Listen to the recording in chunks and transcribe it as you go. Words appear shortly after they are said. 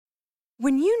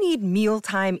When you need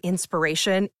mealtime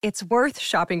inspiration, it's worth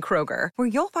shopping Kroger, where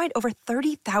you'll find over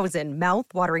 30,000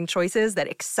 mouth-watering choices that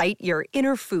excite your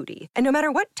inner foodie. And no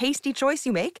matter what tasty choice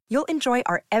you make, you'll enjoy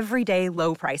our everyday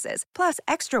low prices, plus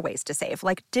extra ways to save,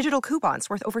 like digital coupons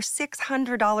worth over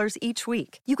 $600 each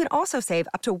week. You can also save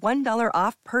up to $1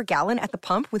 off per gallon at the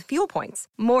pump with fuel points.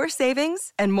 More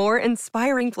savings and more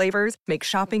inspiring flavors make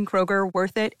shopping Kroger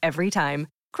worth it every time.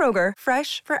 Kroger,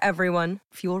 fresh for everyone.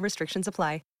 Fuel restrictions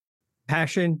apply.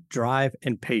 Passion, drive,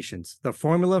 and patience. The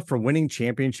formula for winning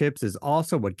championships is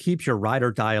also what keeps your ride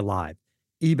or die alive.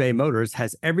 eBay Motors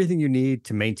has everything you need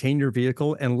to maintain your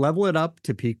vehicle and level it up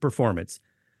to peak performance.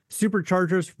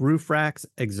 Superchargers, roof racks,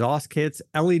 exhaust kits,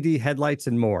 LED headlights,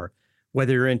 and more.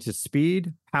 Whether you're into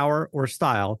speed, power, or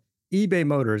style, eBay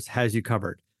Motors has you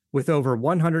covered. With over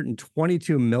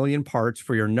 122 million parts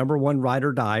for your number one ride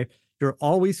or die, you'll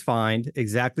always find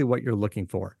exactly what you're looking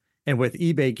for. And with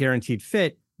eBay Guaranteed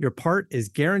Fit, your part is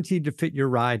guaranteed to fit your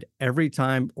ride every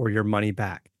time or your money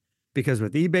back. Because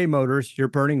with eBay Motors, you're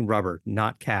burning rubber,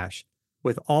 not cash.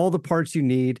 With all the parts you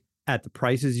need at the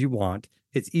prices you want,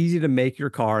 it's easy to make your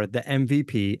car the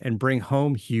MVP and bring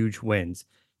home huge wins.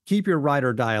 Keep your ride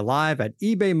or die alive at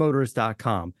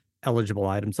ebaymotors.com. Eligible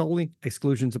items only.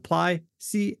 Exclusions apply.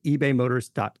 See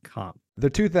ebaymotors.com.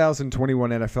 The 2021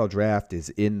 NFL Draft is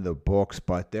in the books,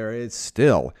 but there is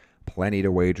still plenty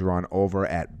to wager on over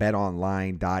at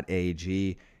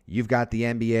betonline.ag. You've got the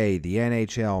NBA, the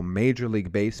NHL, Major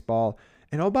League Baseball,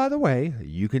 and oh, by the way,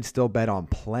 you can still bet on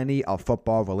plenty of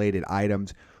football-related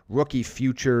items, rookie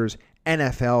futures,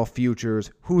 NFL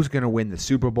futures, who's going to win the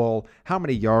Super Bowl, how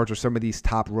many yards are some of these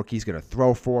top rookies going to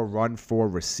throw for, run for,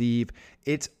 receive.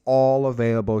 It's all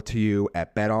available to you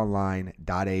at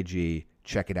betonline.ag.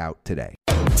 Check it out today.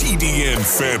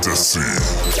 TDN Fantasy.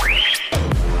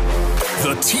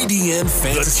 The TDN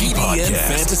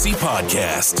Fantasy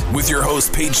Podcast with your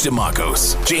host Paige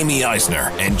DeMacos, Jamie Eisner,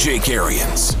 and Jake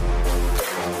Arians.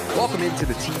 Welcome into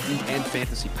the TDN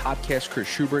Fantasy Podcast. Chris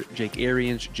Schubert, Jake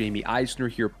Arians, Jamie Eisner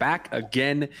here, back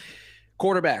again.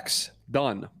 Quarterbacks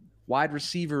done. Wide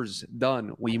receivers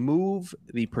done. We move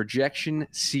the projection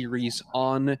series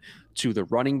on to the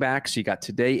running backs. You got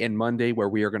today and Monday where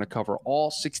we are going to cover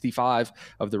all 65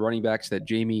 of the running backs that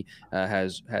Jamie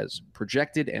has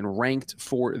projected and ranked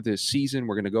for this season.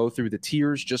 We're going to go through the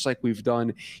tiers just like we've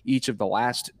done each of the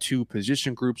last two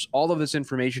position groups. All of this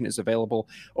information is available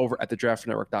over at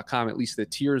thedraftnetwork.com. At least the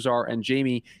tiers are. And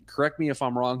Jamie, correct me if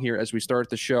I'm wrong here as we start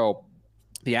the show.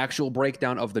 The actual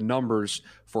breakdown of the numbers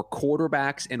for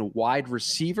quarterbacks and wide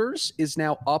receivers is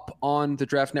now up on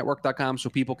thedraftnetwork.com, so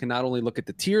people can not only look at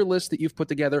the tier list that you've put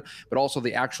together, but also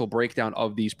the actual breakdown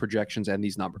of these projections and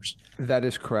these numbers. That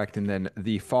is correct. And then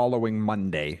the following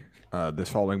Monday,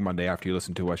 after you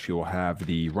listen to us, you will have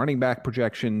the running back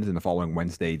projections, and the following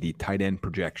Wednesday, the tight end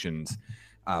projections.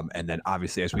 And then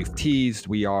obviously, as we've teased,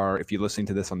 we are, if you're listening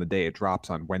to this on the day it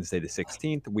drops on Wednesday the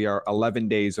 16th, we are 11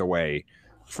 days away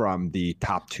from the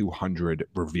top 200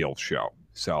 reveal show.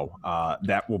 So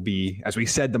that will be, as we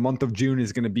said, the month of June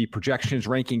is going to be projections,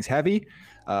 rankings heavy.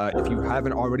 If you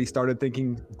haven't already started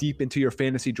thinking deep into your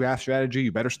fantasy draft strategy,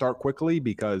 you better start quickly,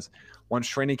 because once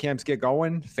training camps get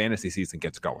going, fantasy season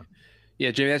gets going. Yeah,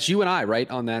 Jamie, that's you and I, right,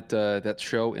 on that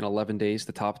show in 11 days,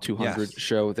 the top 200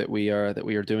 show that we are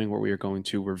doing, where we are going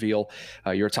to reveal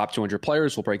your top 200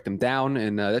 players. We'll break them down,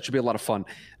 and that should be a lot of fun.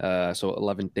 So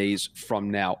 11 days from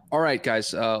now. All right,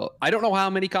 guys. I don't know how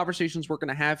many conversations we're going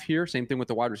to have here. Same thing with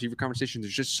the wide receiver conversation.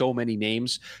 There's just so many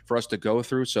names for us to go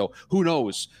through. So who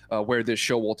knows where this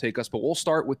show will take us. But we'll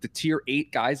start with the tier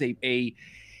 8 guys,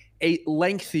 a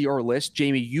lengthier list.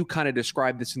 Jamie, you kind of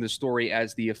described this in the story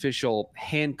as the official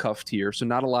handcuff tier. So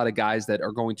not a lot of guys that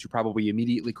are going to probably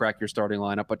immediately crack your starting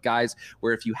lineup, but guys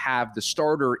where if you have the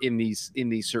starter in these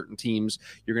certain teams,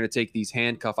 you're going to take these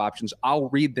handcuff options. I'll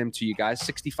read them to you guys.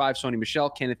 65, Sony Michel,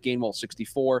 Kenneth Gainwell,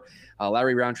 64,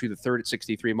 Larry Roundtree III at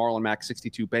 63, Marlon Mack,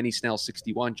 62, Benny Snell,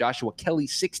 61, Joshua Kelly,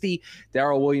 60,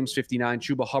 Darrell Williams, 59,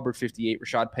 Chuba Hubbard, 58,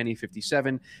 Rashad Penny,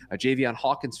 57, Javion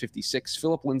Hawkins, 56,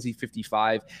 Philip Lindsay,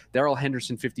 55, Darrell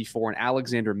Henderson, 54, and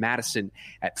Alexander Madison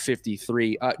at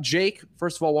 53. Jake,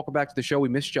 first of all, welcome back to the show. We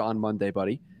missed you on Monday,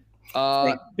 buddy.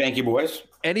 Thank you, boys.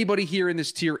 Anybody here in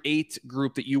this tier 8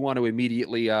 group that you want to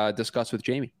immediately discuss with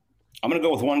Jamie? I'm going to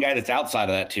go with one guy that's outside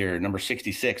of that tier, number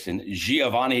 66, and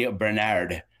Giovanni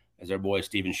Bernard, as our boy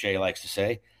Stephen Shea likes to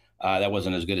say. That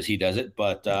wasn't as good as he does it,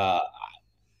 but I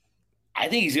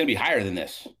think he's going to be higher than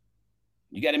this.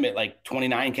 You got him at like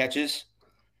 29 catches.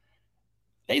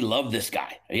 They love this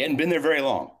guy. He hadn't been there very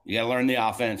long. You got to learn the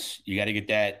offense. You got to get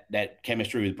that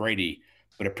chemistry with Brady.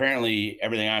 But apparently,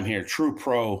 everything I'm hearing, true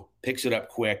pro, picks it up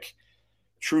quick,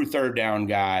 true third down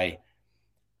guy.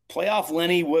 playoff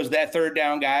Lenny was that third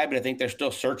down guy, but I think they're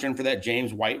still searching for that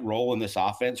James White role in this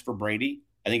offense for Brady.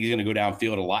 I think he's going to go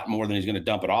downfield a lot more than he's going to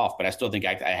dump it off, but I still think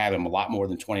I have him a lot more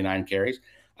than 29 carries.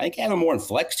 I think I have him more in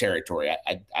flex territory.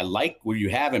 I like where you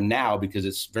have him now because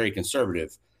it's very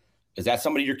conservative. Is that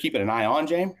somebody you're keeping an eye on,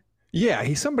 James? Yeah,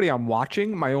 he's somebody I'm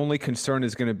watching. My only concern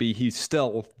is going to be he's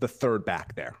still the third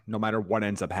back there, no matter what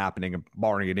ends up happening,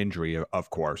 barring an injury, of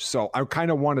course. So I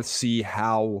kind of want to see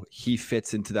how he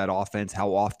fits into that offense,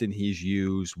 how often he's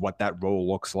used, what that role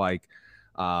looks like.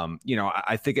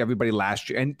 I think everybody last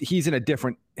year, and he's in a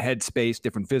different headspace,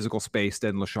 different physical space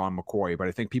than LeSean McCoy, but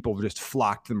I think people just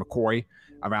flocked to McCoy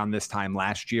around this time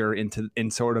last year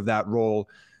in sort of that role.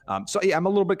 So I'm a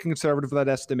little bit conservative with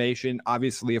that estimation.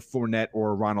 Obviously, if Fournette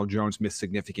or Ronald Jones miss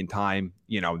significant time,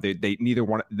 they neither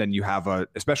one. Then you have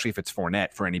especially if it's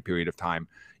Fournette for any period of time,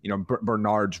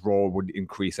 Bernard's role would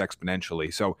increase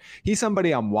exponentially. So he's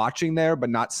somebody I'm watching there, but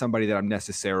not somebody that I'm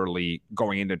necessarily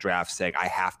going into drafts saying I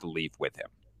have to leave with him.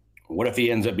 What if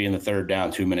he ends up being the third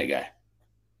down 2-minute guy?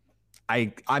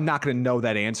 I'm not going to know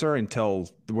that answer until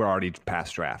we're already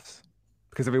past drafts.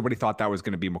 Because everybody thought that was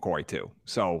going to be McCoy too.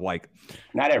 So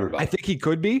not everybody. I think he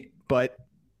could be, but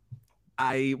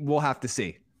I will have to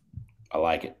see. I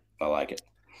like it.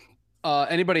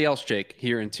 Anybody else, Jake,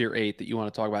 here in tier 8 that you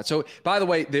want to talk about? So, by the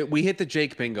way, we hit the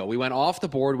Jake bingo. We went off the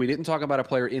board. We didn't talk about a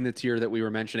player in the tier that we were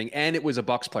mentioning, and it was a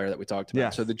Bucs player that we talked about.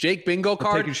 Yes. So the Jake bingo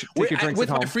card. Take your with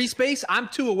my free space, I'm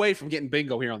 2 away from getting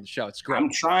bingo here on the show. It's great.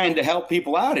 I'm trying to help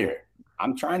people out here.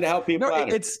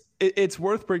 It's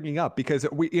worth bringing up because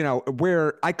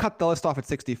I cut the list off at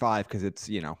 65 because it's,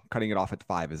 cutting it off at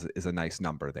 5 is a nice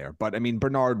number there. But I mean,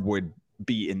 Bernard would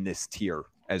be in this tier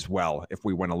as well if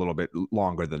we went a little bit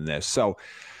longer than this. So,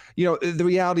 the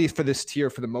reality for this tier,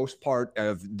 for the most part,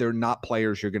 they're not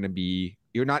players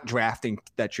you're not drafting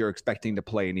that you're expecting to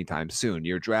play anytime soon.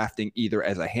 You're drafting either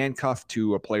as a handcuff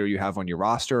to a player you have on your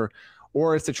roster,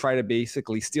 or it's to try to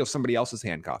basically steal somebody else's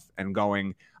handcuff and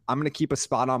going, I'm going to keep a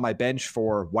spot on my bench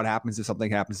for what happens if something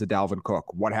happens to Dalvin Cook.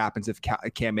 What happens if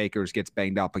Cam Akers gets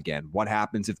banged up again? What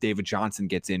happens if David Johnson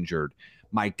gets injured?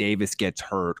 Mike Davis gets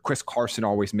hurt. Chris Carson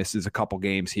always misses a couple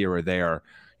games here or there.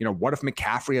 What if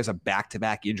McCaffrey has a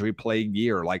back-to-back injury-plagued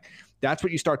year? That's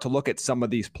what you start to look at some of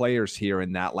these players here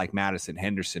in that, like Madison,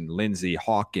 Henderson, Lindsey,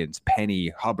 Hawkins, Penny,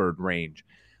 Hubbard range.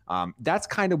 That's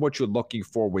kind of what you're looking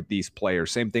for with these players.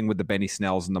 Same thing with the Benny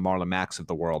Snells and the Marlon Macks of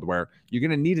the world, where you're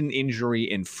going to need an injury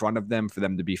in front of them for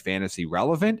them to be fantasy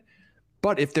relevant.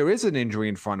 But if there is an injury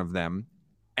in front of them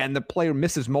and the player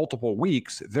misses multiple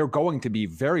weeks, they're going to be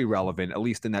very relevant, at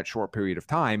least in that short period of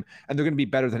time. And they're going to be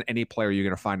better than any player you're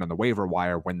going to find on the waiver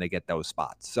wire when they get those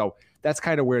spots. So that's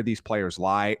kind of where these players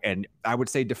lie. And I would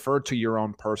say defer to your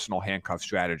own personal handcuff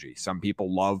strategy. Some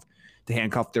people love to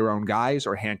handcuff their own guys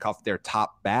or handcuff their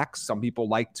top backs. Some people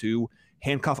like to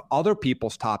handcuff other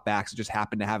people's top backs that just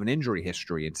happen to have an injury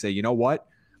history and say, you know what,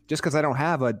 just because I don't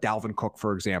have a Dalvin Cook,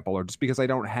 for example, or just because I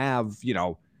don't have,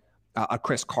 a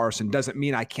Chris Carson doesn't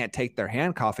mean I can't take their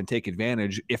handcuff and take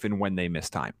advantage if and when they miss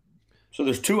time. So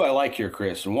there's 2 I like here,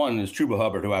 Chris. And one is Chuba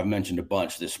Hubbard, who I've mentioned a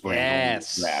bunch this spring.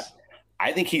 Yes.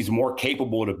 I think he's more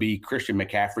capable to be Christian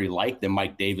McCaffrey-like than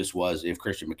Mike Davis was if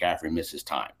Christian McCaffrey misses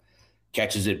time.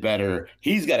 Catches it better.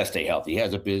 He's got to stay healthy. He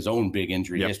has his own big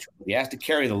injury history. He has to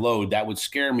carry the load. That would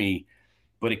scare me,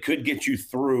 but it could get you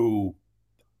through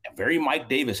very Mike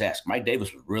Davis-esque. Mike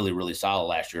Davis was really, really solid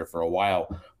last year for a while.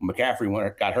 When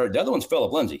McCaffrey got hurt. The other one's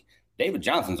Phillip Lindsay. David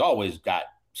Johnson's always got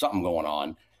something going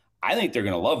on. I think they're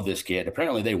going to love this kid.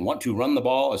 Apparently they want to run the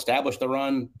ball, establish the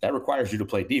run. That requires you to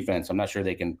play defense. I'm not sure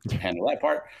they can handle that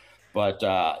part. But,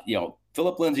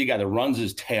 Phillip Lindsay, guy that runs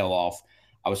his tail off.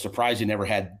 I was surprised he never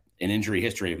had an injury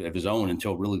history of his own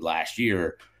until really last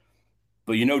year.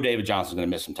 But David Johnson's going to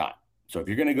miss some time. So if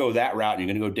you're going to go that route and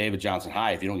you're going to go David Johnson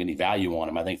high, if you don't get any value on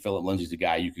him, I think Phillip Lindsay's the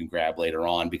guy you can grab later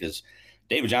on because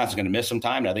David Johnson's going to miss some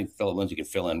time. And I think Phillip Lindsay can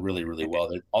fill in really, really well.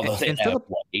 Although they have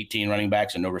 18 running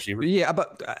backs and no receivers. Yeah,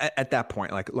 but at that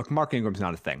point, look, Mark Ingram's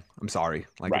not a thing. I'm sorry.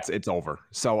 Right. It's over.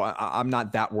 So I'm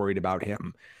not that worried about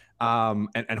him.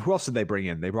 And who else did they bring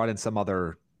in? They brought in some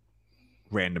other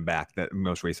random back that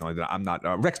most recently that I'm not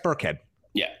Rex Burkhead.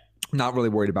 Yeah. Not really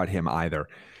worried about him either.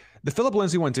 The Phillip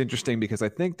Lindsay one's interesting because I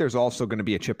think there's also going to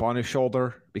be a chip on his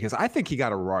shoulder because I think he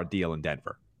got a raw deal in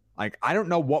Denver. I don't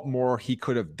know what more he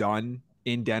could have done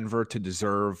in Denver to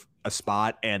deserve a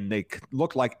spot. And they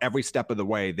looked like every step of the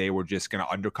way, they were just going to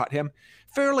undercut him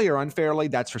fairly or unfairly.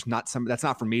 That's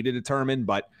not for me to determine,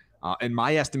 but in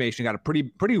my estimation, got a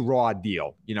pretty raw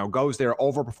deal, goes there,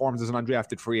 overperforms as an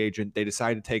undrafted free agent. They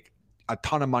decided to take a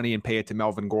ton of money and pay it to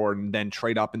Melvin Gordon, then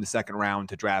trade up in the second round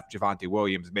to draft Javonte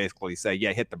Williams, basically say,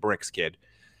 yeah, hit the bricks, kid.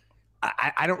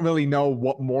 I don't really know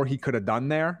what more he could have done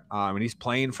there. And he's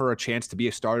playing for a chance to be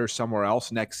a starter somewhere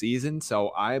else next season.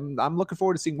 So I'm looking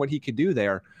forward to seeing what he could do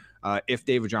there if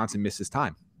David Johnson misses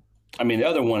time. I mean, the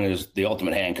other one is the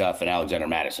ultimate handcuff and Alexander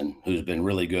Mattison, who's been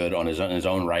really good on his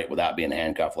own right without being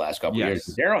handcuffed the last couple of years.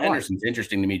 Darrell Henderson's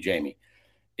interesting to me, Jamie.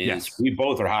 We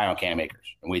both are high on Cam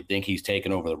Akers, and we think he's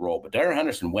taken over the role. But Darrell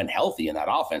Henderson, when healthy in that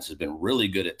offense, has been really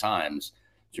good at times.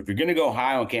 So if you're going to go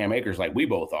high on Cam Akers like we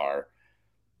both are,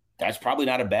 that's probably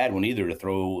not a bad one either to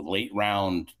throw late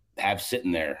round, have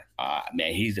sitting there.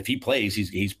 Man, if he plays,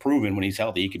 he's proven when he's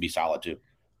healthy, he could be solid too.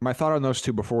 My thought on those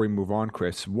two before we move on,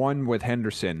 Chris. One with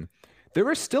Henderson, there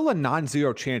is still a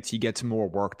non-zero chance he gets more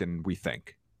work than we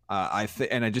think.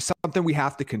 And it's just something we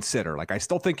have to consider. Like, I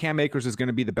still think Cam Akers is going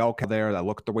to be the bell cow there. I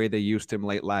looked the way they used him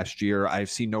late last year. I've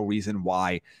seen no reason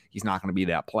why he's not going to be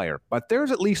that player. But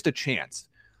there's at least a chance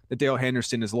that Darrell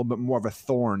Henderson is a little bit more of a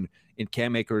thorn in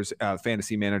Cam Akers'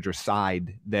 fantasy manager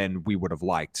side than we would have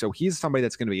liked. So he's somebody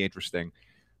that's going to be interesting.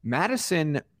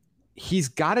 Madison, he's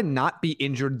got to not be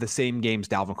injured the same games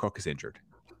Dalvin Cook is injured.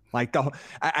 Like,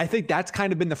 I think that's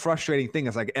kind of been the frustrating thing.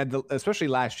 Is like, especially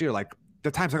last year, like the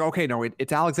times like, okay, no,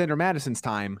 it's Alexander Madison's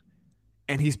time,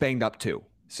 and he's banged up too.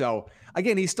 So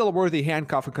again, he's still a worthy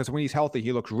handcuff because when he's healthy,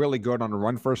 he looks really good on a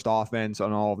run-first offense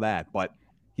and all of that. But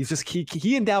he's just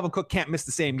he and Dalvin Cook can't miss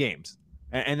the same games,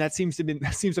 and that seems to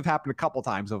have happened a couple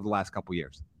times over the last couple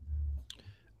years.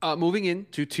 Moving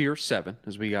into tier 7,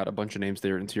 as we got a bunch of names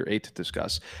there in tier 8 to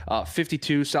discuss.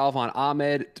 52, Salvon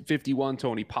Ahmed. 51,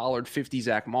 Tony Pollard. 50,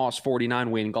 Zach Moss.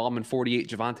 49, Wayne Gallman. 48,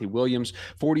 Javonte Williams.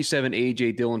 47,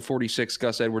 A.J. Dillon. 46,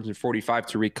 Gus Edwards. And 45,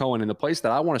 Tariq Cohen. And the place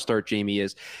that I want to start, Jamie,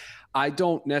 is I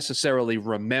don't necessarily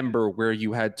remember where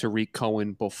you had Tariq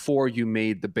Cohen before you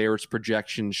made the Bears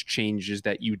projections changes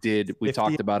that you did. We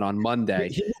talked about on Monday.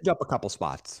 He moved up a couple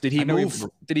spots. Did he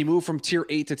move from tier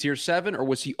 8 to tier 7, or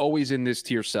was he always in this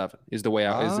tier 7? Is the way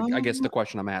I guess the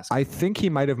question I'm asking. I think he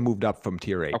might have moved up from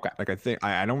tier 8. Okay. Like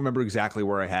I don't remember exactly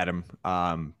where I had him.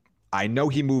 I know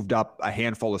he moved up a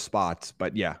handful of spots,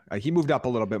 but yeah, he moved up a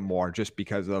little bit more just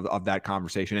because of that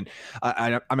conversation.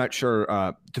 And I'm not sure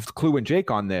to clue in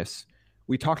Jake on this.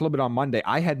 We talked a little bit on Monday.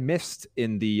 I had missed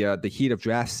in the heat of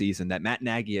draft season that Matt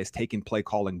Nagy has taken play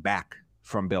calling back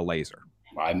from Bill Lazor.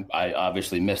 I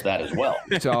obviously missed that as well.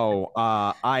 So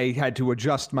I had to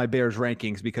adjust my Bears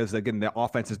rankings because, again, the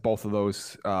offenses both of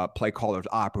those play callers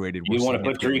operated. You want to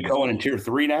put Tariq Cohen in tier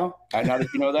 3 now? Now that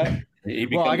you know that?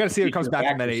 Well, I got to see if it comes back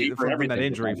from that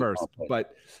injury first.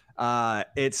 But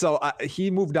he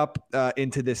moved up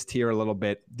into this tier a little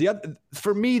bit.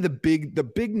 For me, the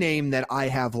big name that I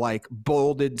have like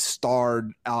bolded,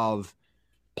 starred of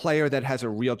player that has a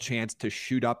real chance to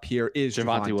shoot up here is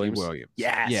Javonte Williams.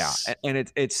 Yes. Yeah. And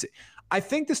it's I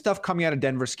think the stuff coming out of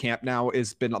Denver's camp now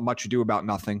has been much ado about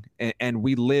nothing. And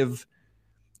we live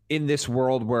in this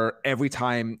world where every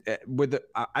time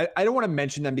I don't want to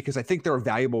mention them because I think they're a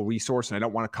valuable resource and I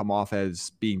don't want to come off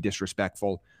as being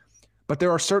disrespectful, but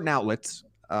there are certain outlets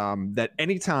that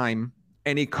anytime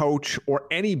any coach or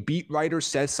any beat writer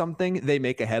says something, they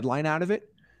make a headline out of it.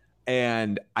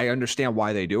 And I understand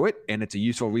why they do it. And it's a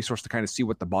useful resource to kind of see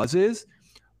what the buzz is.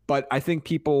 But I think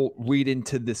people read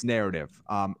into this narrative.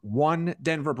 One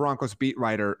Denver Broncos beat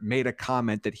writer made a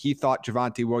comment that he thought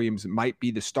Javonte Williams might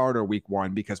be the starter week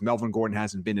 1 because Melvin Gordon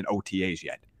hasn't been in OTAs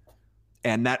yet.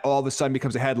 And that all of a sudden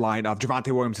becomes a headline of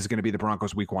Javonte Williams is going to be the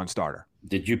Broncos week 1 starter.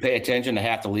 Did you pay attention to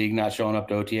half the league not showing up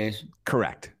to OTAs?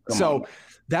 Correct. So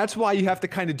that's why you have to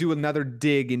kind of do another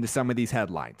dig into some of these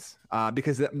headlines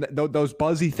because those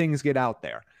buzzy things get out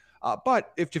there.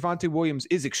 But if Javonte Williams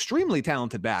is extremely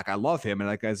talented back, I love him. And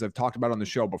like as I've talked about on the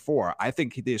show before, I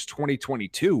think his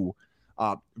 2022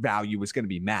 value is going to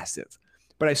be massive.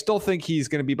 But I still think he's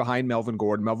going to be behind Melvin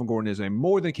Gordon. Melvin Gordon is a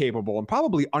more than capable and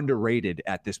probably underrated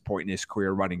at this point in his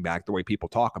career running back, the way people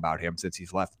talk about him since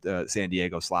he's left San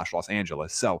Diego / Los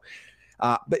Angeles. So,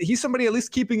 but he's somebody at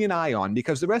least keeping an eye on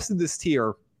because the rest of this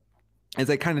tier, as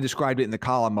I kind of described it in the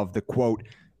column of the quote,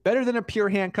 better than a pure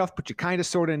handcuff, but you kind of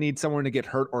sort of need someone to get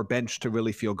hurt or benched to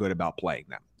really feel good about playing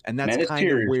them. And that's kind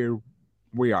of where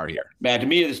we are here. Man, to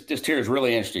me, this tier is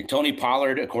really interesting. Tony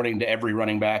Pollard, according to every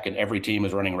running back and every team,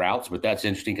 is running routes, but that's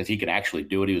interesting because he can actually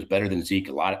do it. He was better than Zeke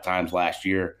a lot of times last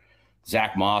year.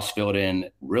 Zach Moss filled in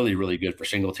really, really good for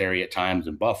Singletary at times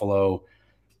in Buffalo.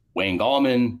 Wayne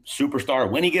Gallman,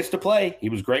 superstar when he gets to play. He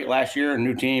was great last year,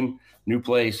 new team, new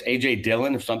place. A.J.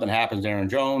 Dillon, if something happens to Aaron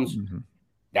Jones. Mm-hmm.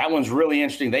 That one's really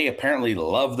interesting. They apparently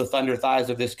love the thunder thighs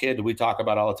of this kid that we talk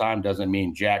about all the time. Doesn't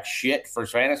mean jack shit for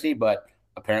fantasy, but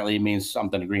apparently it means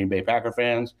something to Green Bay Packer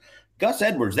fans. Gus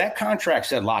Edwards, that contract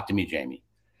said a lot to me, Jamie.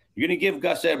 You're going to give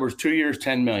Gus Edwards 2 years,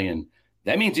 $10 million.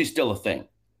 That means he's still a thing.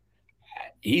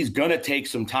 he's going to take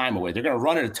some time away. They're going to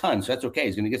run it a ton, so that's okay.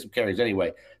 He's going to get some carries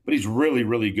anyway. But he's really,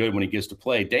 really good when he gets to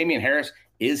play. Damian Harris,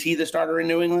 is he the starter in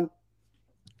New England?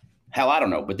 Hell, I don't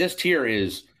know. But this tier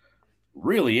is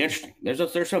really interesting.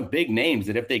 There's some big names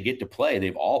that if they get to play,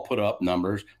 they've all put up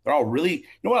numbers. They're all really – you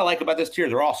know what I like about this tier?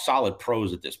 They're all solid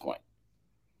pros at this point.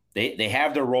 They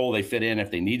have their role. They fit in.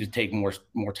 If they need to take more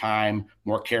time,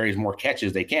 more carries, more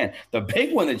catches, they can. The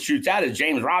big one that shoots out is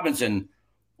James Robinson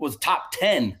was top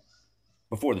 10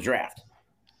 before the draft.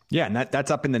 Yeah, and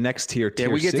that's up in the next tier. Yeah,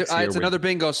 we get to, it's another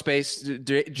bingo space.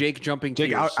 Jake jumping Jake,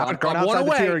 tiers. I'm one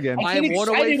away. Tier again. I am one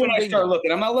away from bingo. I start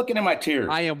looking. I'm not looking at my tiers.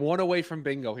 I am one away from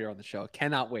bingo here on the show.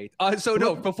 Cannot wait.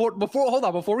 Before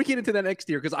we get into that next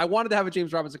tier, because I wanted to have a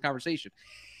James Robinson conversation.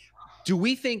 Do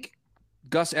we think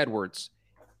Gus Edwards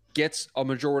gets a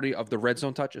majority of the red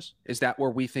zone touches? Is that where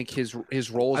we think his role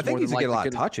is? I think more he's than going to get a lot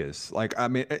of touches. Like, I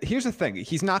mean, here's the thing: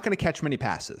 he's not going to catch many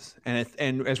passes,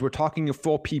 and as we're talking a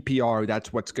full PPR,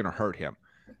 that's what's going to hurt him.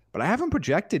 But I have him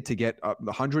projected to get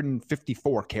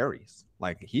 154 carries.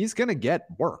 Like, he's going to get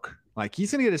work. Like,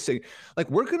 he's going to get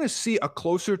we're going to see a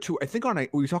closer to, I think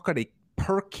we talk on a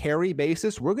per carry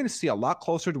basis, we're going to see a lot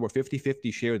closer to a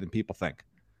 50-50 share than people think.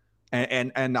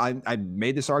 And I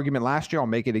made this argument last year. I'll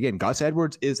make it again. Gus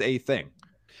Edwards is a thing.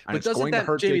 And it's going to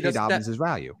hurt J.K. Dobbins'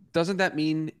 value. Doesn't that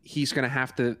mean he's going to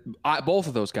have to both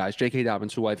of those guys, J.K.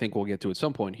 Dobbins, who I think we'll get to at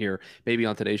some point here, maybe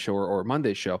on today's show or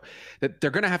Monday's show, that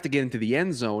they're going to have to get into the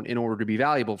end zone in order to be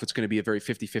valuable if it's going to be a very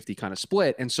 50-50 kind of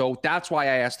split. And so that's why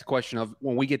I asked the question of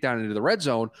when we get down into the red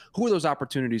zone, who are those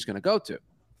opportunities going to go to?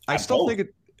 I still think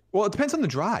it depends on the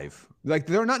drive. Like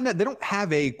they don't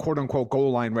have a quote unquote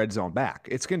goal line red zone back.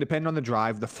 It's going to depend on the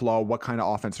drive, the flow, what kind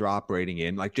of offense they're operating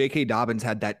in. Like J.K. Dobbins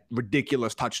had that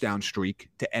ridiculous touchdown streak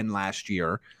to end last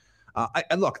year.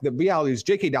 And look, the reality is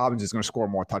J.K. Dobbins is going to score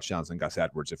more touchdowns than Gus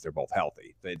Edwards if they're both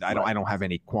healthy. I don't have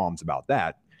any qualms about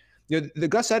that. You know, the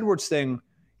Gus Edwards thing,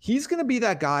 he's going to be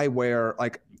that guy where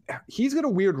like he's got a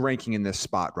weird ranking in this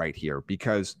spot right here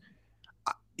because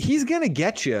he's going to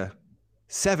get you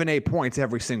 7-8 points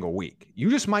every single week. You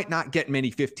just might not get many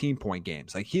 15-point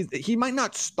games. Like he might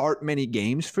not start many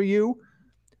games for you,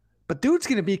 but dude's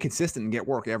going to be consistent and get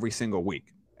work every single week.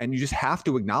 And you just have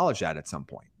to acknowledge that at some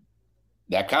point.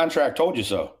 That contract told you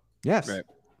so. Yes. Right.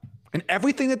 And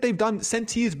everything that they've done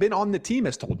since he has been on the team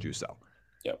has told you so.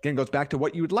 Yep. Again, goes back to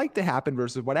what you would like to happen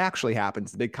versus what actually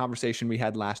happens. The big conversation we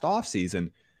had last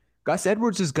offseason. Gus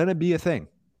Edwards is going to be a thing.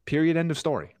 Period. End of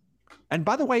story. And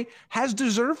by the way, has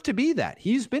deserved to be that.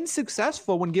 He's been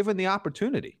successful when given the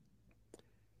opportunity.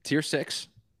 Tier 6,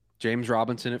 James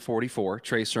Robinson at 44,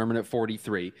 Trey Sermon at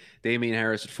 43, Damian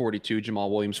Harris at 42,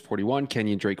 Jamal Williams 41,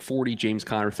 Kenyon Drake 40, James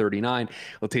Conner 39,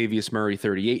 Latavius Murray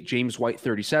 38, James White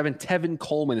 37, Tevin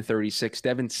Coleman 36,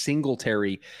 Devin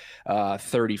Singletary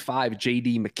 35,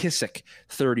 J.D. McKissick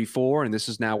 34, and this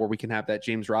is now where we can have that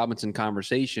James Robinson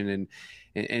conversation.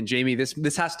 And Jamie,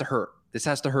 this has to hurt. This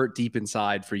has to hurt deep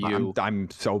inside for you. I'm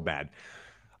so bad.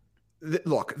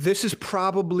 Look, this is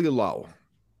probably low.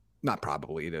 Not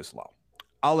probably, it is low.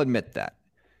 I'll admit that.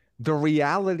 The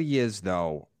reality is,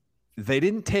 though, they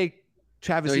didn't take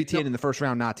Travis Etienne in the first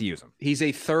round not to use him. He's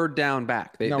a third down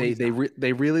back. They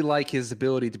really like his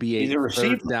ability to be a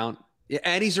third down. Yeah,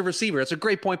 and he's a receiver. That's a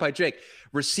great point by Jake.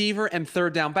 Receiver and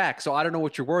third down back. So I don't know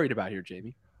what you're worried about here,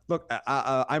 Jamie. Look,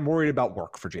 I'm worried about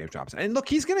work for James Robinson. And look,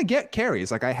 he's going to get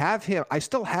carries. Like I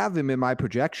still have him in my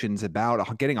projections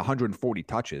about getting 140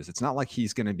 touches. It's not like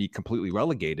he's going to be completely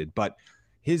relegated, but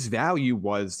his value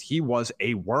was he was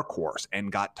a workhorse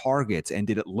and got targets and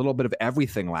did a little bit of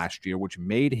everything last year, which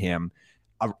made him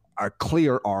a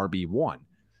clear RB1.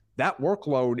 That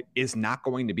workload is not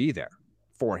going to be there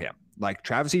for him. Like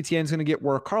Travis Etienne's going to get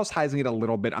work. Carlos Hyde's going to get a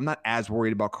little bit. I'm not as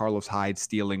worried about Carlos Hyde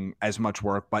stealing as much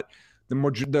work, but the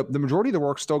majority of the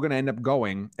work's still going to end up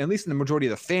going, at least in the majority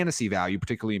of the fantasy value,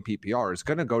 particularly in PPR, is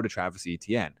going to go to Travis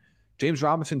Etienne. James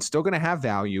Robinson's still going to have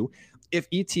value. If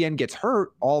Etienne gets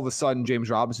hurt, all of a sudden James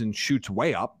Robinson shoots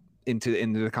way up into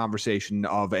the conversation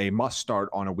of a must start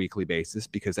on a weekly basis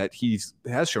because that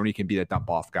has shown he can be that dump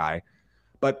off guy.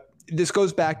 But this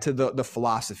goes back to the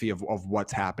philosophy of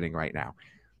what's happening right now.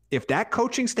 If that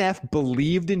coaching staff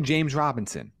believed in James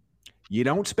Robinson, you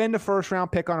don't spend a first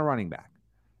round pick on a running back.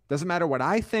 Doesn't matter what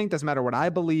I think, doesn't matter what I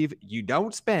believe. You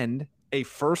don't spend a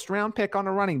first-round pick on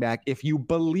a running back if you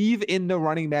believe in the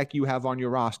running back you have on your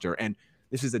roster. And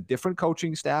this is a different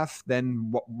coaching staff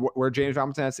than where James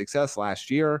Robinson had success last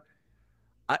year.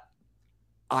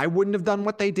 I wouldn't have done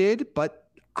what they did, but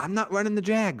I'm not running the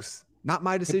Jags. Not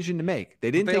my decision to make.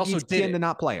 They didn't take Etienne to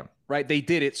not play him. Right, they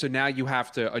did it, so now you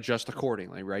have to adjust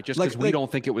accordingly, right? Just because we don't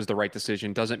think it was the right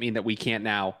decision doesn't mean that we can't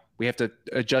now. We have to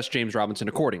adjust James Robinson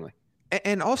accordingly.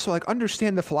 and also like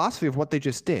understand the philosophy of what they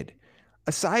just did.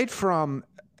 Aside from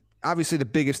obviously the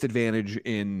biggest advantage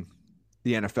in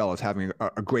the NFL is having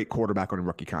a great quarterback on a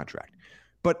rookie contract,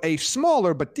 but a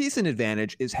smaller but decent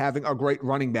advantage is having a great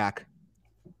running back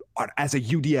as a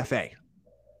UDFA.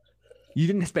 You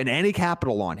didn't spend any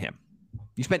capital on him.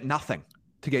 You spent nothing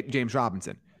to get James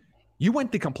Robinson. You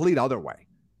went the complete other way.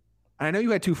 And I know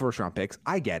you had 2 first-round picks.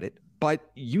 I get it. But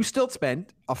you still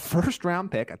spent a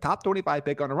first-round pick, a top 25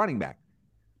 pick on a running back.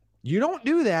 You don't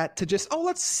do that to just,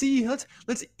 let's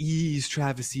ease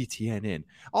Travis Etienne in.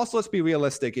 Also, let's be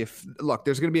realistic. There's going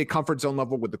to be a comfort zone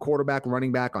level with the quarterback,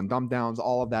 running back on dumb downs,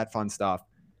 all of that fun stuff.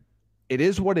 It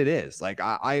is what it is. Like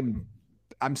I'm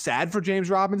sad for James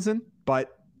Robinson,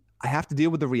 but I have to deal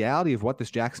with the reality of what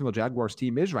this Jacksonville Jaguars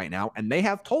team is right now. And they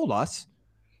have told us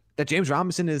that James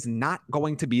Robinson is not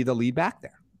going to be the lead back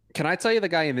there. Can I tell you the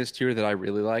guy in this tier that I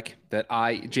really like, that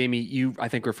Jamie, you, I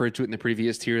think, referred to it in the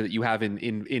previous tier that you have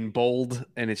in bold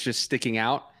and it's just sticking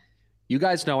out? You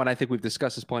guys know, and I think we've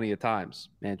discussed this plenty of times,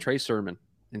 man, Trey Sermon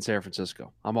in San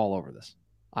Francisco. I'm all over this.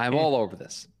 I'm all over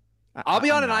this. I'll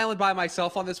be on an island by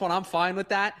myself on this one. I'm fine with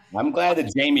that. I'm glad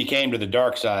that Jamie came to the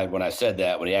dark side when I said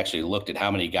that, when he actually looked at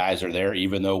how many guys are there,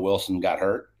 even though Wilson got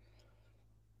hurt.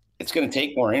 It's going to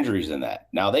take more injuries than that.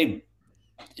 Now, the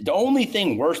only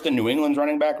thing worse than New England's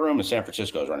running back room is San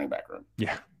Francisco's running back room.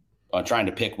 Yeah. On trying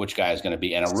to pick which guy is going to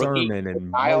be. And a rookie. Sermon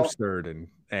and Mostert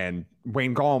and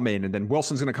Wayne Gallman, and then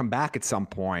Wilson's going to come back at some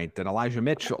point, and Elijah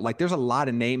Mitchell. Like, there's a lot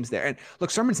of names there. And look,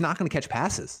 Sermon's not going to catch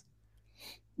passes.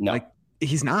 No. Like,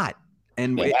 he's not.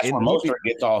 And that's where Mostert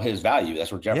gets all his value.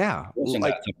 That's where Jefferson Wilson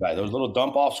like, got those little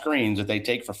dump off screens that they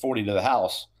take for 40 to the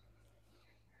house.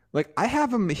 Like, I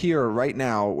have him here right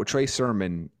now with Trey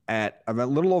Sermon at a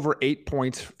little over 8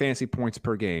 points, fantasy points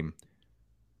per game,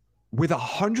 with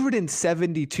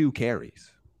 172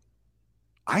 carries.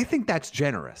 I think that's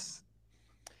generous.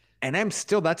 And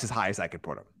that's as high as I could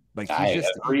put him. Like, I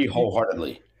agree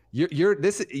wholeheartedly.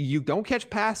 You don't catch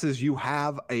passes, you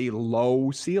have a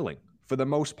low ceiling for the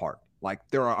most part. Like,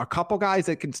 there are a couple guys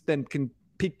that can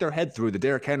peek their head through, the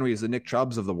Derrick Henrys, the Nick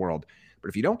Chubbs of the world. But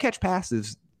if you don't catch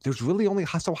passes, there's really only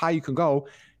so high you can go,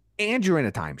 and you're in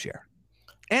a timeshare.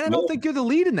 And I don't think you're the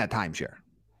lead in that timeshare.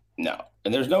 No.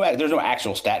 And there's no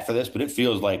actual stat for this, but it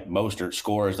feels like Mostert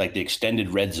scores like the extended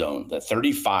red zone. The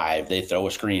 35, they throw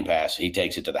a screen pass, he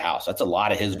takes it to the house. That's a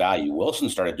lot of his value. Wilson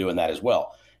started doing that as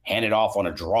well. Hand it off on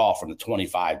a draw from the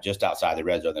 25 just outside the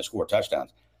red zone and score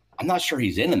touchdowns. I'm not sure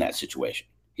he's in that situation.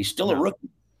 He's still a rookie.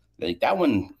 Like that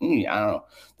one, I don't know.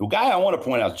 The guy I want to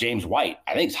point out is James White.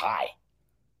 I think it's high.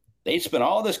 They spent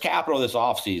all this capital this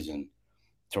offseason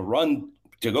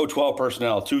to go 12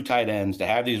 personnel, 2 tight ends, to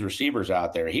have these receivers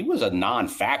out there. He was a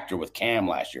non-factor with Cam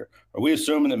last year. Are we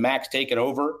assuming that Mac's taking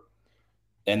over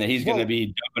and that he's going to be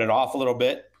dumping it off a little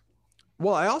bit?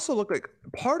 Well, I also look like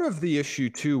part of the issue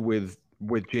too with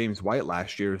James White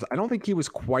last year is I don't think he was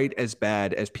quite as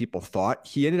bad as people thought.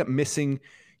 He ended up missed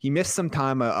some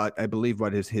time. I believe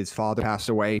his father passed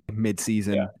away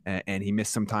mid-season, and he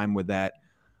missed some time with that.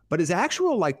 But his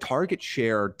actual target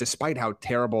share, despite how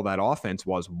terrible that offense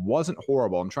wasn't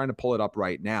horrible. I'm trying to pull it up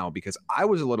right now because I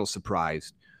was a little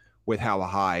surprised with how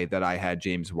high that I had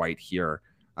James White here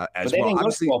as well. But they didn't go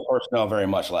 12 personnel very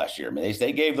much last year. I mean,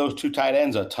 they gave those 2 tight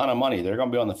ends a ton of money. They're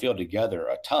going to be on the field together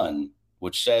a ton,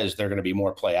 which says they're going to be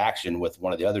more play action with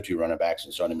one of the other 2 running backs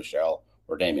in Sony Michel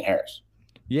or Damian Harris.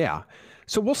 Yeah.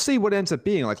 So we'll see what ends up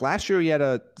being. Like last year, he had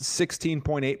a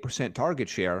 16.8% target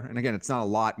share. And again, it's not a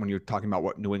lot when you're talking about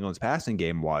what New England's passing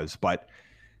game was, but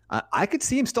I could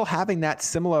see him still having that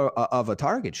similar of a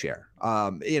target share.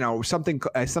 Something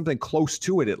close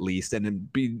to it at least, and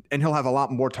he'll have a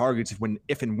lot more targets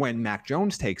if and when Mac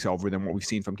Jones takes over than what we've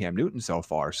seen from Cam Newton so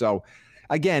far. So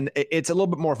again, it's a little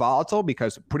bit more volatile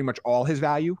because pretty much all his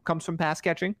value comes from pass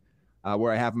catching,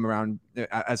 where I have him around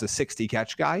as a 60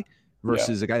 catch guy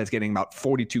versus a guy that's getting about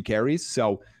 42 carries.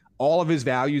 So all of his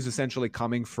value is essentially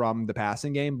coming from the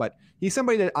passing game, but he's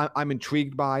somebody that I'm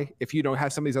intrigued by. If you don't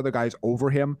have some of these other guys over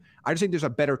him, I just think there's a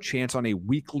better chance on a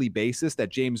weekly basis that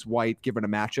James White, given a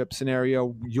matchup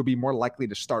scenario, you'll be more likely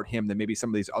to start him than maybe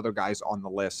some of these other guys on the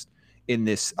list in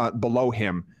this below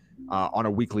him on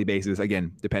a weekly basis,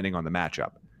 again, depending on the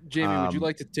matchup. Jamie, would you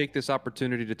like to take this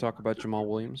opportunity to talk about Jamal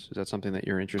Williams? Is that something that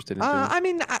you're interested in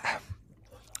doing?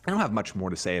 I don't have much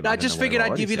more to say about it. I just figured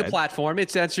I'd give you the platform.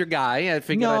 That's your guy. I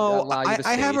figured I'd allow you the stage.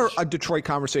 I have a Detroit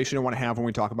conversation I want to have when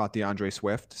we talk about DeAndre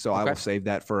Swift, so I will save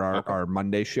that for our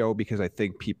Monday show because I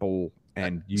think people,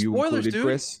 and you spoilers, included, dude.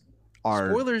 Chris. are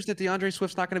spoilers that DeAndre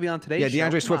Swift's not going to be on today's show. Yeah,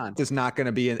 DeAndre Swift is not going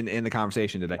to be in the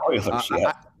conversation today.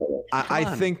 I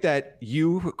think that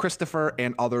you, Christopher,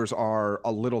 and others are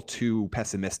a little too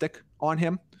pessimistic on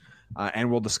him,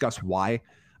 and we'll discuss why.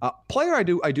 Player I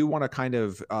do want to kind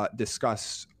of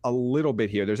discuss a little bit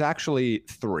here. There's actually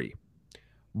 3.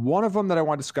 One of them that I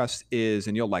want to discuss is,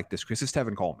 and you'll like this, Chris, is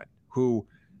Tevin Coleman, who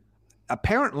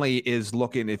apparently is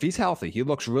looking, if he's healthy, he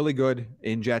looks really good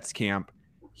in Jets camp.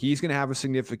 He's going to have a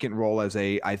significant role as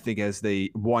the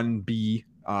 1B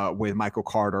with Michael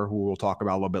Carter, who we'll talk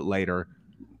about a little bit later.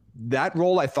 That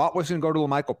role I thought was going to go to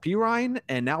La'Mical Perine,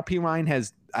 and now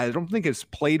Perine I don't think has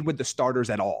played with the starters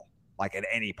at all, like at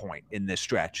any point in this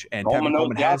stretch. And Tevin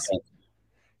Coleman has.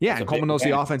 Yeah, and Coleman knows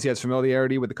the offense. He has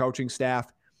familiarity with the coaching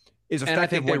staff. Is effective. And I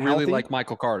think they really like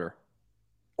Michael Carter.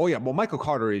 Oh, yeah. Well, Michael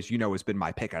Carter has been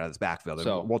my pick out of this backfield.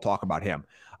 So we'll talk about him.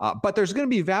 But there's going to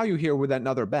be value here with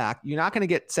another back. You're not going to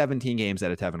get 17 games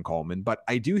out of Tevin Coleman, but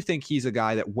I do think he's a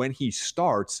guy that when he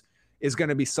starts is going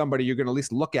to be somebody you're going to at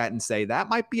least look at and say that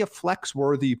might be a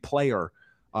flex-worthy player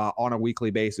on a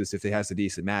weekly basis if he has a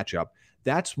decent matchup.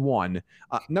 That's one.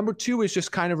 Number 2 is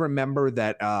just kind of remember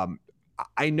that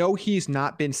I know he's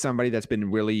not been somebody that's been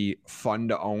really fun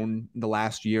to own the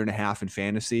last year and a half in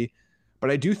fantasy, but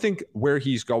I do think where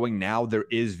he's going now, there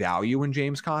is value in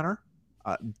James Conner.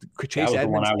 Chase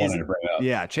Edmonds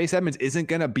Chase Edmonds isn't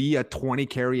going to be a 20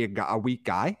 carry a week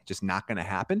guy, just not going to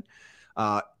happen.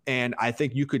 And I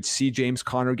think you could see James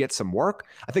Conner get some work.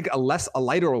 I think a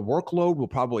lighter workload will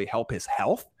probably help his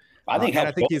health. I think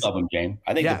both of them, James.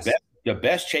 I think the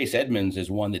best Chase Edmonds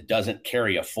is one that doesn't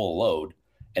carry a full load.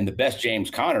 And the best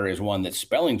James Conner is one that's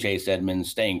spelling Chase Edmonds,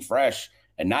 staying fresh,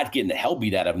 and not getting the hell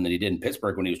beat out of him that he did in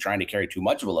Pittsburgh when he was trying to carry too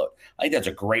much of a load. I think that's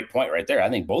a great point right there. I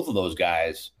think both of those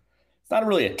guys, it's not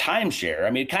really a timeshare.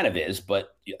 I mean, it kind of is,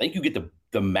 but I think you get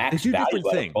the max value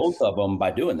out of both of them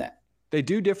by doing that. They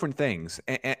do different things.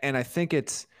 And I think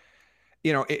it's,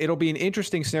 it'll be an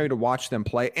interesting scenario to watch them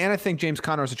play. And I think James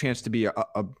Conner has a chance to be a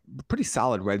pretty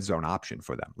solid red zone option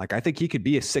for them. Like, I think he could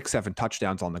be a 6-7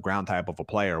 touchdowns on the ground type of a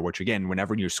player, which again,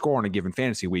 whenever you score on a given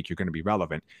fantasy week, you're going to be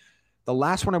relevant. The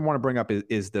last one I want to bring up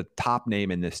is the top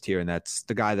name in this tier. And that's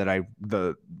the guy that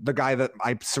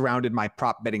I surrounded my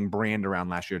prop betting brand around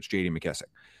last year. It's JD McKissic.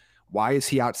 Why is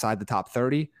he outside the top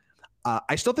 30?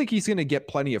 I still think he's going to get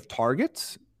plenty of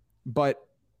targets, but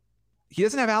he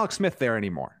doesn't have Alex Smith there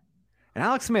anymore. And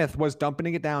Alex Smith was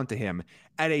dumping it down to him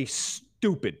at a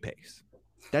stupid pace.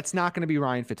 That's not going to be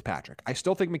Ryan Fitzpatrick. I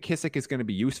still think McKissic is going to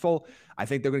be useful. I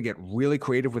think they're going to get really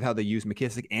creative with how they use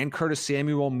McKissic and Curtis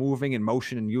Samuel moving in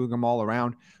motion and moving them all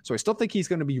around. So I still think he's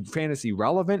going to be fantasy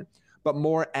relevant, but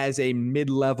more as a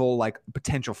mid-level, like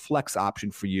potential flex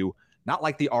option for you. Not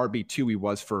like the RB2 he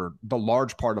was for the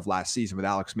large part of last season with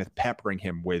Alex Smith peppering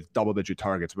him with double-digit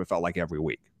targets, but it felt like every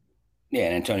week. Yeah,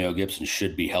 and Antonio Gibson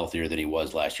should be healthier than he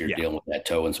was last year, dealing with that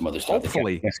toe and some other stuff.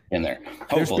 Hopefully. In there.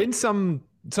 There's been some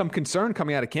concern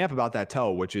coming out of camp about that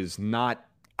toe, which is not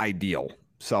ideal.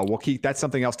 So that's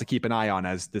something else to keep an eye on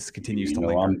as this continues to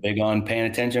linger. I'm big on paying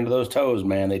attention to those toes,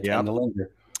 man. They tend to linger.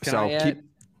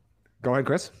 Go ahead,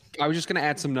 Chris. I was just going to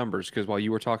add some numbers because while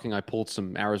you were talking, I pulled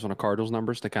some Arizona Cardinals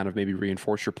numbers to kind of maybe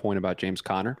reinforce your point about James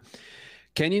Conner.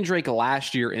 Kenyon Drake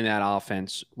last year in that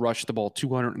offense rushed the ball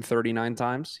 239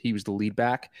 times. He was the lead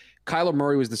back. Kyler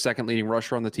Murray was the second leading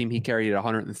rusher on the team. He carried it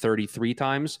 133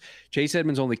 times. Chase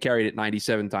Edmonds only carried it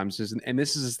 97 times. And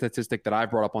this is a statistic that I've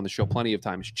brought up on the show plenty of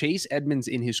times. Chase Edmonds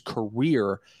in his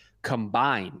career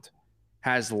combined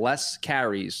has less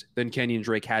carries than Kenyon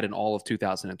Drake had in all of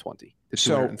 2020. It's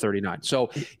 239.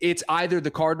 So it's either the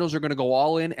Cardinals are going to go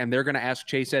all in and they're going to ask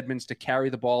Chase Edmonds to carry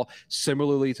the ball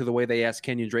similarly to the way they asked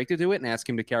Kenyon Drake to do it and ask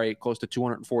him to carry it close to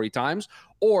 240 times,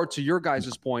 or to your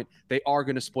guys' point, they are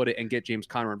going to split it and get James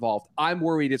Conner involved. I'm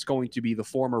worried it's going to be the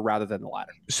former rather than the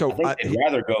latter. So I think they'd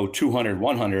rather go 200,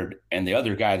 100, and the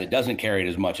other guy that doesn't carry it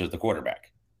as much as the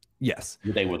quarterback. Yes.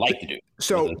 They would like to do.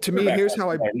 So to me, here's how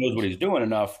I knows what he's doing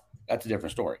enough. That's a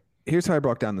different story. Here's how I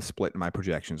broke down the split in my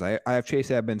projections. I have Chase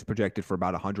Edmonds projected for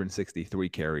about 163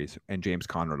 carries and James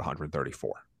Conner at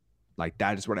 134. Like,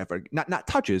 that is what I've not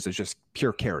touches, it's just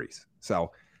pure carries.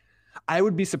 So I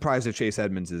would be surprised if Chase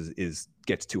Edmonds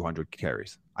gets 200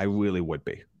 carries. I really would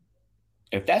be.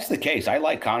 If that's the case, I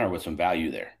like Conner with some value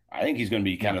there. I think he's going to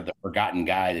be kind of the forgotten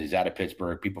guy that is out of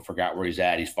Pittsburgh. People forgot where he's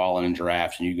at. He's fallen in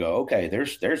drafts, and you go, okay,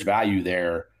 there's value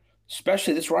there.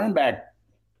 Especially this running back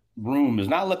room is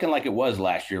not looking like it was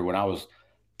last year when I was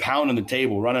pounding the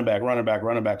table, running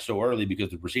back so early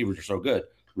because the receivers are so good.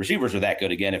 Receivers are that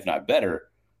good again, if not better,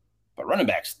 but running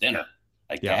back's thinner.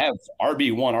 To have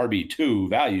RB1, RB2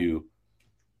 value,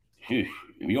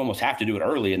 you almost have to do it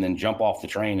early and then jump off the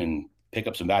train and pick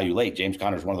up some value late. James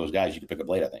Conner is one of those guys you can pick up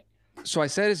late, I think. So I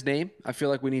said his name. I feel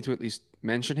like we need to at least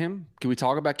mention him. Can we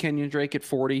talk about Kenyon Drake at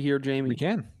 40 here, Jamie? We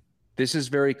can. This is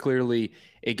very clearly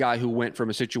a guy who went from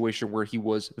a situation where he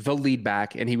was the lead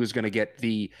back and he was going to get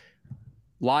the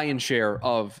lion's share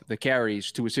of the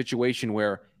carries to a situation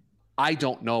where I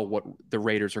don't know what the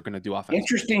Raiders are going to do offensively.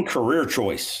 Interesting career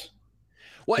choice.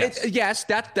 Well, yes,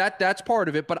 that's part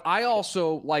of it. But I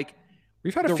also like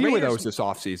we've had a few of those this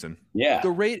offseason. Yeah.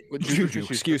 Juju,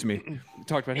 excuse me. We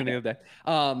talked about him the other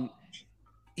day.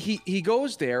 He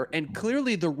goes there, and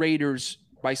clearly the Raiders,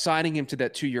 by signing him to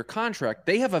that 2-year contract,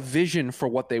 they have a vision for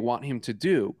what they want him to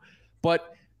do.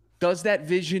 But does that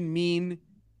vision mean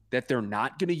that they're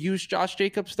not going to use Josh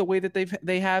Jacobs the way that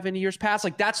they have in years past?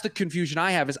 Like, that's the confusion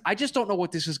I have, is I just don't know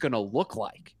what this is going to look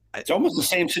like. It's almost the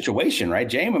same situation, right,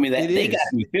 James? I mean, they got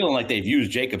to be feeling like they've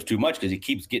used Jacobs too much because he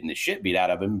keeps getting the shit beat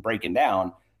out of him, breaking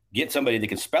down. Get somebody that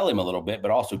can spell him a little bit, but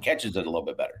also catches it a little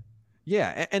bit better.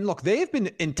 Yeah, and look, they have been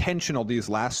intentional these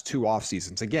last 2 off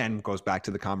seasons. Again, goes back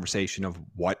to the conversation of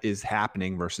what is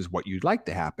happening versus what you'd like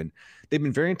to happen. They've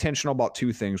been very intentional about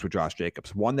 2 things with Josh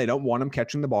Jacobs. 1, they don't want him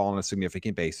catching the ball on a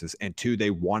significant basis. And 2, they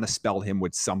want to spell him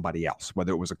with somebody else,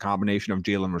 whether it was a combination of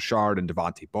Jalen Richard and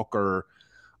Devontae Booker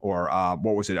or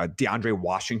DeAndre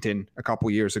Washington a couple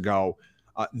years ago.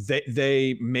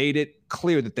 They made it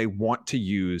clear that they want to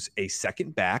use a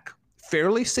second back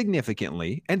fairly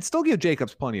significantly and still give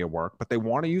Jacobs plenty of work, but they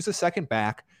want to use a second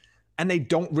back, and they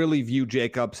don't really view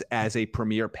Jacobs as a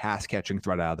premier pass catching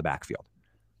threat out of the backfield.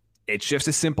 It's just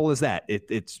as simple as that.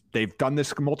 They've done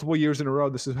this multiple years in a row.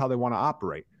 This is how they want to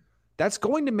operate. That's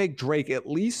going to make Drake, at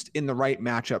least in the right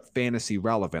matchup, fantasy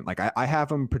relevant. Like I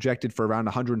have him projected for around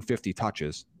 150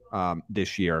 touches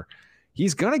this year.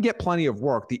 He's going to get plenty of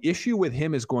work. The issue with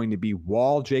him is going to be,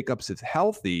 while Jacobs is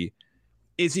healthy,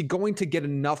 is he going to get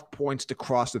enough points to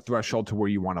cross the threshold to where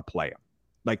you want to play him?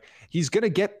 Like, he's going to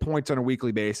get points on a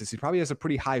weekly basis. He probably has a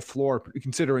pretty high floor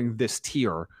considering this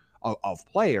tier of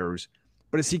players.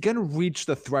 But is he going to reach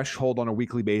the threshold on a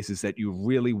weekly basis that you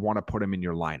really want to put him in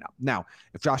your lineup? Now,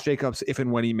 if Josh Jacobs, if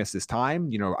and when he misses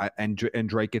time, and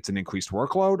Drake gets an increased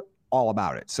workload, all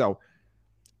about it. So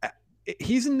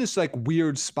he's in this like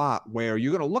weird spot where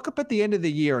you're going to look up at the end of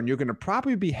the year and you're going to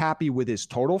probably be happy with his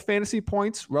total fantasy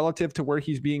points relative to where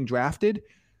he's being drafted,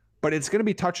 but it's going to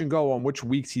be touch and go on which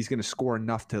weeks he's going to score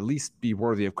enough to at least be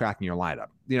worthy of cracking your lineup.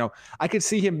 I could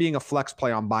see him being a flex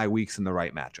play on bye weeks in the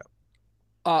right matchup.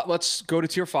 Let's go to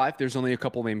tier 5. There's only a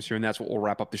couple names here, and that's what we'll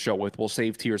wrap up the show with. We'll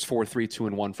save tiers 4, 3, 2,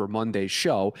 and 1 for Monday's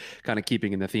show, kind of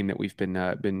keeping in the theme that we've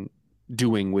been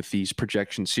doing with these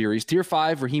projection series. Tier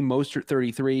 5, Raheem Mostert,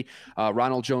 33,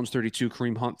 Ronald Jones, 32,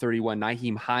 Kareem Hunt, 31,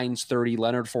 Nyheim Hines, 30,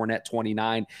 Leonard Fournette,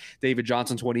 29, David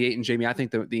Johnson, 28. And Jamie, I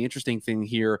think the interesting thing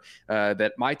here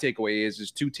that my takeaway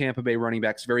is 2 Tampa Bay running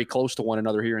backs very close to one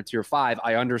another here in tier 5.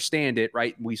 I understand it,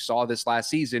 right? We saw this last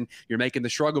season. You're making the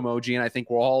shrug emoji, and I think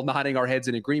we're all nodding our heads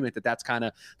in agreement that that's kind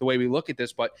of the way we look at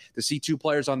this. But to see 2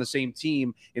 players on the same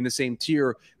team in the same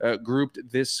tier grouped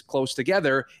this close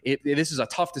together, this is a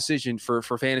tough decision for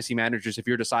fantasy managers if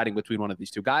you're deciding between one of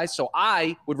these 2 guys. So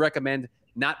I would recommend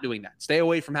not doing that. Stay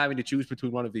away from having to choose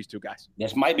between one of these 2 guys.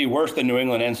 This might be worse than New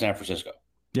England and San Francisco.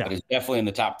 Yeah. But it's definitely in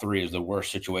the top 3 is the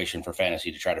worst situation for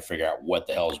fantasy to try to figure out what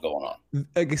the hell is going on.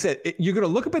 Like I said, you're going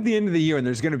to look up at the end of the year and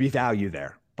there's going to be value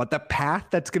there. But the path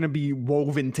that's going to be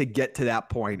woven to get to that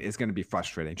point is going to be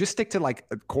frustrating. Just stick to like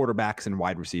quarterbacks and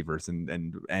wide receivers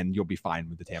and you'll be fine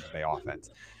with the Tampa Bay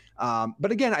offense.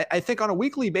 But again, I think on a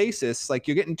weekly basis, like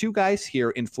you're getting 2 guys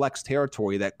here in flex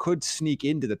territory that could sneak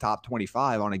into the top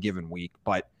 25 on a given week,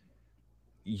 but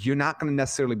you're not going to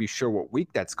necessarily be sure what week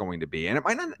that's going to be. And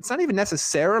it's not even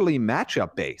necessarily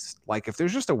matchup based. Like if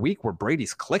there's just a week where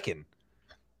Brady's clicking,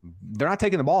 they're not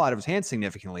taking the ball out of his hands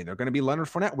significantly. They're going to be Leonard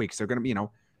Fournette weeks. They're going to be,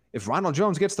 if Ronald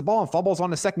Jones gets the ball and fumbles on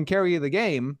the second carry of the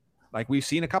game, like we've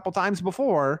seen a couple times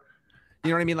before, you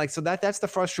know what I mean? Like, so that's the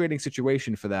frustrating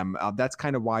situation for them. That's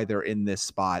kind of why they're in this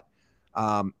spot.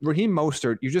 Raheem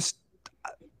Mostert,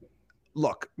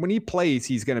 look, when he plays,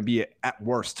 he's going to be at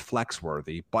worst flex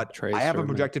worthy, but I have him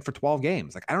projected for 12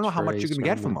 games. Like, I don't know how much you're going to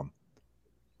get from him.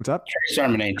 What's up? Trey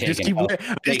Sermon ain't taking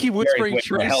just keep whispering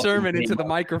Trey Sermon into the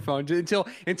microphone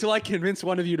until I convince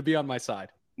one of you to be on my side.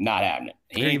 Not happening.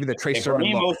 Even the Trey Sermon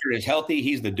Raheem Mostert is healthy,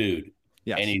 he's the dude.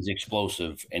 Yes. And he's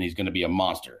explosive, and he's going to be a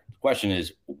monster. The question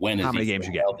is, when is how many games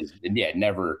you get? Yeah, it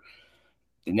never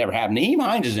happened. Nyheim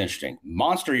Hines is interesting.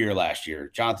 Monster year last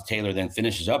year. Jonathan Taylor then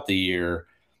finishes up the year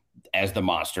as the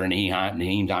monster, and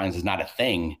Nyheim Hines is not a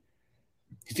thing.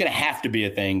 He's going to have to be a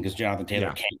thing because Jonathan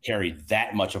Taylor can't carry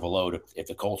that much of a load if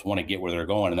the Colts want to get where they're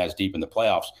going, and that's deep in the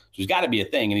playoffs. So he's got to be a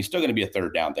thing, and he's still going to be a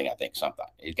third down thing, I think, sometime.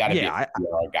 He's got to be a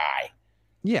guy.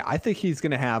 Yeah, I think he's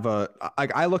going to have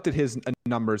I looked at his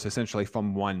numbers essentially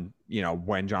from when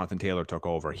Jonathan Taylor took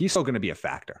over. He's still going to be a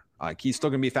factor. He's still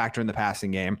going to be a factor in the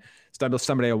passing game. Still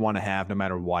somebody I want to have no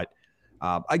matter what.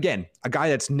 Again, a guy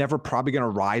that's never probably going to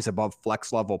rise above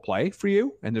flex level play for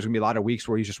you. And there's going to be a lot of weeks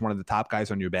where he's just one of the top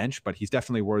guys on your bench, but he's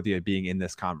definitely worthy of being in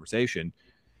this conversation.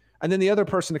 And then the other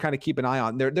person to kind of keep an eye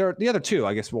on, they're the other two,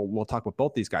 I guess we'll talk about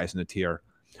both these guys in the tier.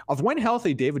 Of when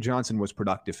healthy, David Johnson was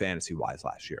productive fantasy-wise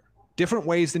last year. Different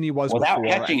ways than he was without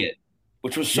before. catching it,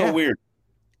 which was so weird.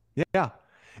 Yeah.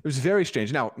 It was very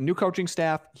strange. Now, new coaching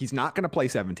staff, he's not going to play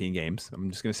 17 games. I'm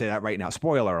just going to say that right now.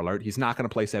 Spoiler alert, he's not going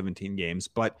to play 17 games,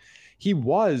 but he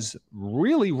was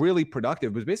really, really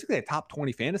productive. It was basically a top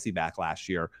 20 fantasy back last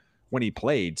year when he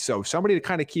played. So somebody to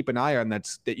kind of keep an eye on that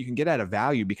you can get at a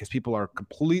value, because people are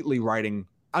completely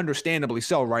understandably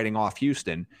so, writing off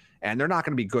Houston. And they're not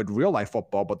going to be good real life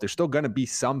football, but there's still going to be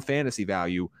some fantasy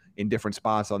value in different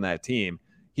spots on that team.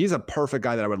 He's a perfect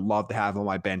guy that I would love to have on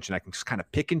my bench, and I can just kind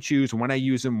of pick and choose when I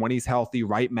use him, when he's healthy,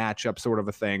 right matchup sort of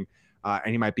a thing, and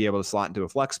he might be able to slot into a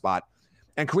flex spot.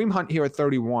 And Kareem Hunt here at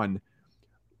 31,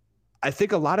 I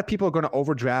think a lot of people are going to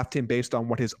overdraft him based on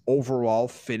what his overall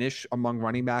finish among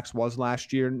running backs was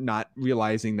last year, not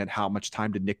realizing that how much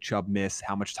time did Nick Chubb miss,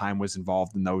 how much time was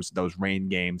involved in those rain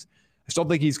games. I still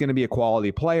think he's going to be a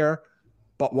quality player,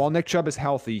 but while Nick Chubb is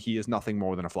healthy, he is nothing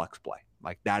more than a flex play.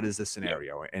 Like, that is the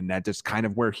scenario, and that is kind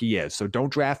of where he is. So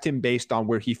don't draft him based on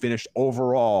where he finished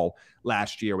overall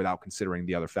last year without considering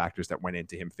the other factors that went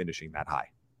into him finishing that high.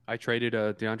 I traded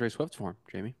DeAndre Swift for him,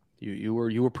 Jamie. You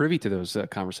were privy to those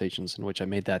conversations in which I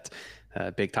made that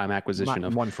big time acquisition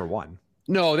of 1 for 1.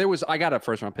 No, I got a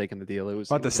first round pick in the deal. It was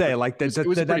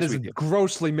that is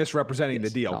grossly misrepresenting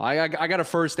the deal. No, I got a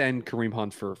first and Kareem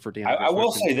Hunt for DeAndre. I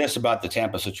will say this about the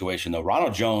Tampa situation though.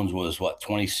 Ronald Jones was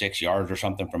 26 yards or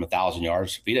something from 1,000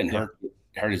 yards. If he didn't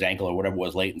hurt his ankle or whatever it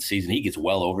was late in the season, he gets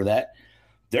well over that.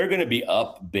 They're going to be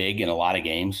up big in a lot of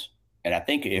games. And I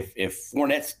think if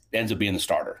Fournette ends up being the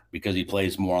starter because he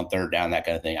plays more on third down, that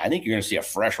kind of thing, I think you're going to see a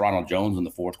fresh Ronald Jones in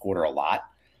the fourth quarter a lot.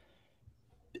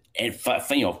 And,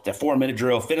 the 4-minute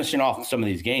drill, finishing off some of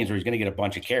these games where he's going to get a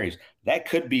bunch of carries, that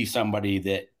could be somebody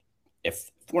that if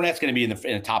Fournette's going to be in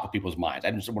the top of people's minds.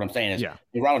 What I'm saying is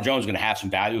Ronald Jones is going to have some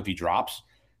value if he drops,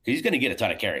 because he's going to get a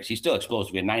ton of carries. He's still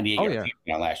explosive. He had 98 yards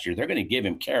last year. They're going to give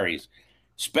him carries,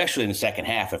 especially in the second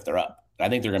half if they're up. I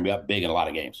think they're going to be up big in a lot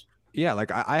of games. Yeah,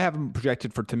 like I have him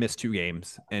projected to miss 2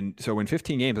 games. And so in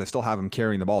 15 games, I still have him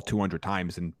carrying the ball 200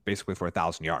 times and basically for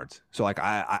 1,000 yards. So like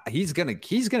he's going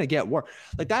to get work.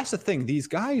 Like, that's the thing. These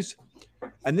guys,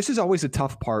 and this is always a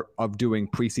tough part of doing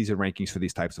preseason rankings for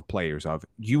these types of players, at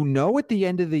the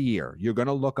end of the year, you're going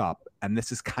to look up and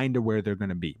this is kind of where they're going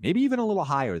to be. Maybe even a little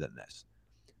higher than this.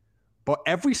 But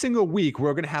every single week,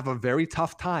 we're going to have a very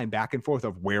tough time back and forth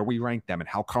of where we rank them and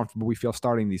how comfortable we feel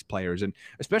starting these players. And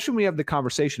especially when we have the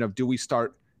conversation of, do we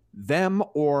start them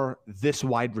or this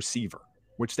wide receiver,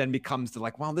 which then becomes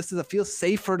feels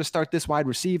safer to start this wide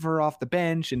receiver off the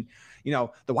bench. And, the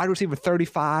wide receiver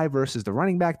 35 versus the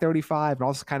running back 35 and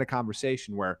all this kind of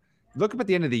conversation where look up at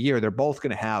the end of the year, they're both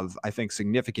going to have, I think,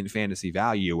 significant fantasy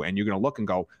value. And you're going to look and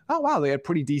go, oh, wow, they had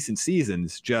pretty decent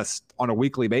seasons. Just on a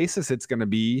weekly basis, it's going to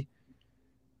be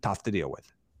tough to deal with.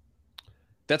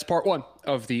 That's part 1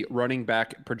 of the running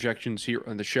back projections here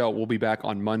on the show. We'll be back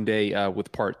on Monday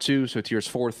with part 2. So tiers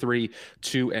 4, 3,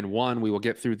 2, and 1. We will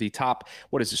get through the top,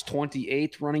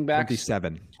 28 running backs?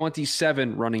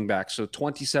 27 running backs. So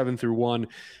 27 through 1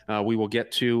 we will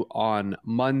get to on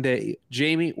Monday.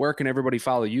 Jamie, where can everybody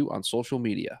follow you on social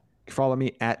media? Follow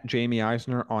me at Jamie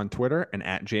Eisner on Twitter and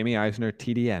at Jamie Eisner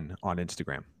TDN on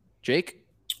Instagram. Jake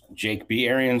B.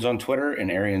 Arians on Twitter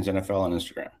and Arians NFL on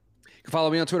Instagram. You can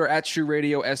follow me on Twitter at Shoe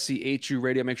Radio, SCHU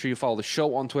Radio. Make sure you follow the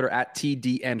show on Twitter at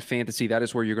TDN Fantasy. That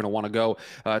is where you're going to want to go.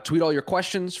 Tweet all your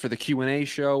questions for the Q&A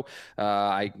show.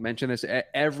 I mention this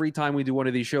every time we do one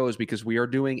of these shows because we are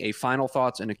doing a final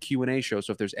thoughts and a Q&A show.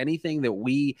 So if there's anything that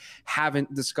we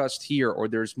haven't discussed here or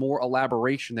there's more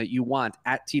elaboration that you want,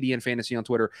 at TDN Fantasy on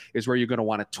Twitter is where you're going to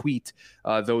want to tweet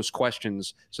those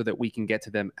questions so that we can get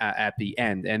to them at the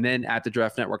end. And then at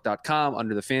thedraftnetwork.com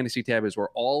under the fantasy tab is where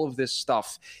all of this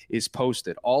stuff is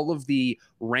posted. All of the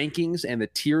rankings and the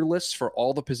tier lists for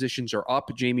all the positions are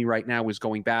up. Jamie right now is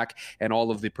going back and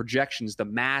all of the projections, the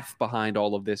math behind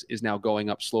all of this is now going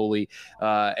up slowly.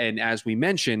 And as we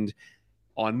mentioned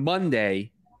on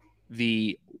Monday,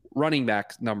 the running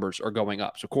back numbers are going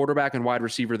up. So quarterback and wide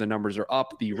receiver, the numbers are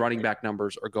up. The running back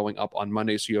numbers are going up on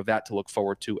Monday. So you have that to look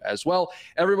forward to as well.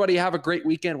 Everybody have a great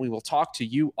weekend. We will talk to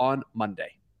you on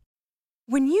Monday.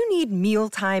 When you need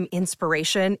mealtime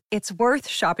inspiration, it's worth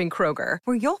shopping Kroger,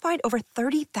 where you'll find over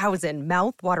 30,000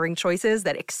 mouth-watering choices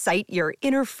that excite your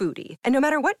inner foodie. And no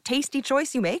matter what tasty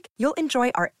choice you make, you'll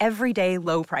enjoy our everyday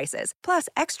low prices, plus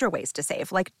extra ways to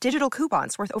save, like digital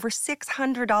coupons worth over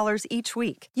 $600 each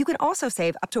week. You can also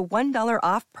save up to $1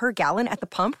 off per gallon at the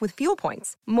pump with fuel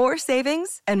points. More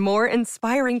savings and more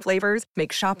inspiring flavors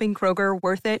make shopping Kroger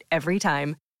worth it every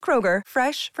time. Kroger,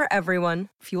 fresh for everyone.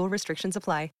 Fuel restrictions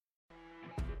apply.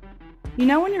 You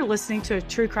know when you're listening to a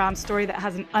true crime story that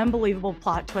has an unbelievable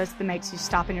plot twist that makes you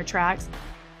stop in your tracks?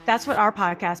 That's what our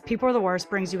podcast, People Are the Worst,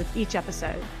 brings you with each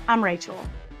episode. I'm Rachel.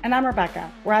 And I'm Rebecca.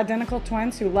 We're identical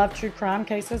twins who love true crime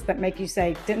cases that make you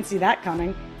say, didn't see that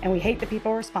coming, and we hate the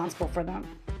people responsible for them.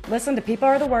 Listen to People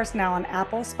Are the Worst now on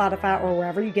Apple, Spotify, or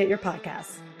wherever you get your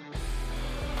podcasts.